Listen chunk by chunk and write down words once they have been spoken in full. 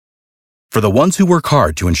For the ones who work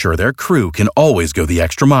hard to ensure their crew can always go the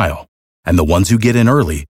extra mile, and the ones who get in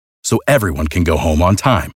early so everyone can go home on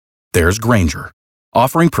time, there's Grainger,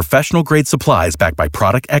 offering professional-grade supplies backed by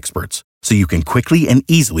product experts so you can quickly and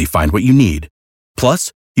easily find what you need.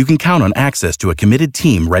 Plus, you can count on access to a committed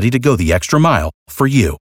team ready to go the extra mile for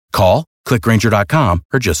you. Call, click Grainger.com,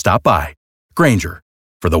 or just stop by. Grainger,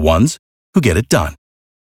 for the ones who get it done.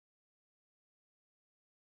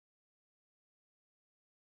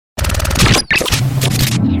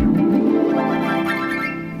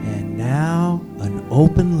 And now, an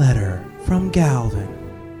open letter from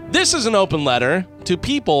Galvin. This is an open letter to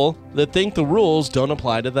people that think the rules don't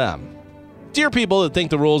apply to them. Dear people that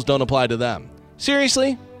think the rules don't apply to them.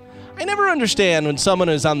 Seriously? I never understand when someone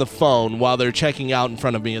is on the phone while they're checking out in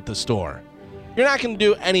front of me at the store. You're not going to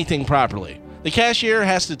do anything properly. The cashier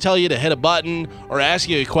has to tell you to hit a button or ask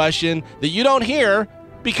you a question that you don't hear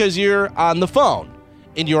because you're on the phone.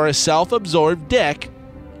 And you're a self-absorbed dick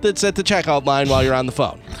that's at the checkout line while you're on the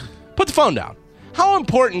phone. Put the phone down. How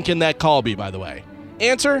important can that call be, by the way?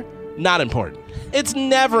 Answer, not important. It's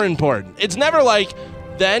never important. It's never like,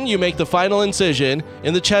 then you make the final incision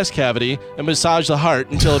in the chest cavity and massage the heart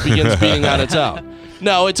until it begins beating on its own.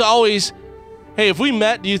 No, it's always, hey, if we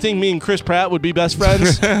met, do you think me and Chris Pratt would be best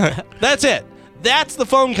friends? That's it. That's the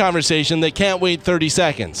phone conversation that can't wait 30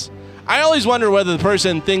 seconds. I always wonder whether the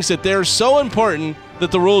person thinks that they're so important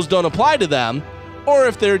that the rules don't apply to them, or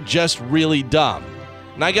if they're just really dumb.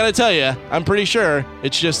 And I gotta tell you, I'm pretty sure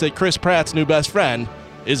it's just that Chris Pratt's new best friend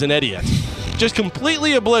is an idiot. Just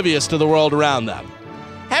completely oblivious to the world around them.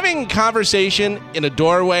 Having a conversation in a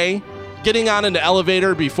doorway, getting on an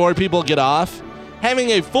elevator before people get off, having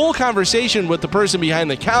a full conversation with the person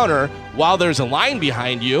behind the counter while there's a line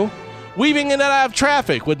behind you, weaving in and out of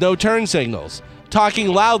traffic with no turn signals, talking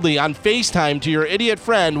loudly on FaceTime to your idiot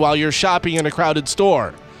friend while you're shopping in a crowded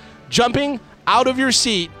store, jumping out of your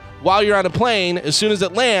seat while you're on a plane as soon as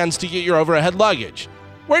it lands to get your overhead luggage.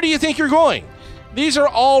 Where do you think you're going? These are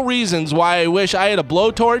all reasons why I wish I had a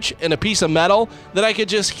blowtorch and a piece of metal that I could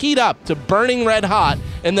just heat up to burning red hot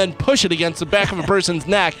and then push it against the back of a person's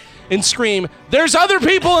neck and scream, "There's other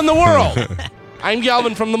people in the world!" I'm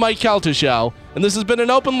Galvin from The Mike Kelta Show, and this has been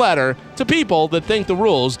an open letter to people that think the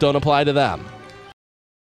rules don't apply to them.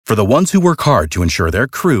 For the ones who work hard to ensure their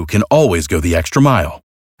crew can always go the extra mile,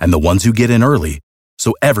 and the ones who get in early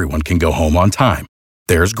so everyone can go home on time,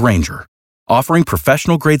 there's Grainger, offering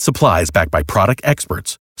professional-grade supplies backed by product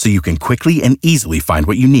experts so you can quickly and easily find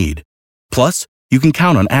what you need. Plus, you can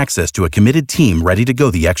count on access to a committed team ready to go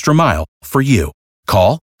the extra mile for you.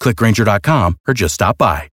 Call, click Grainger.com, or just stop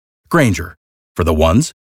by. Grainger, for the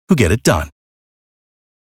ones who get it done.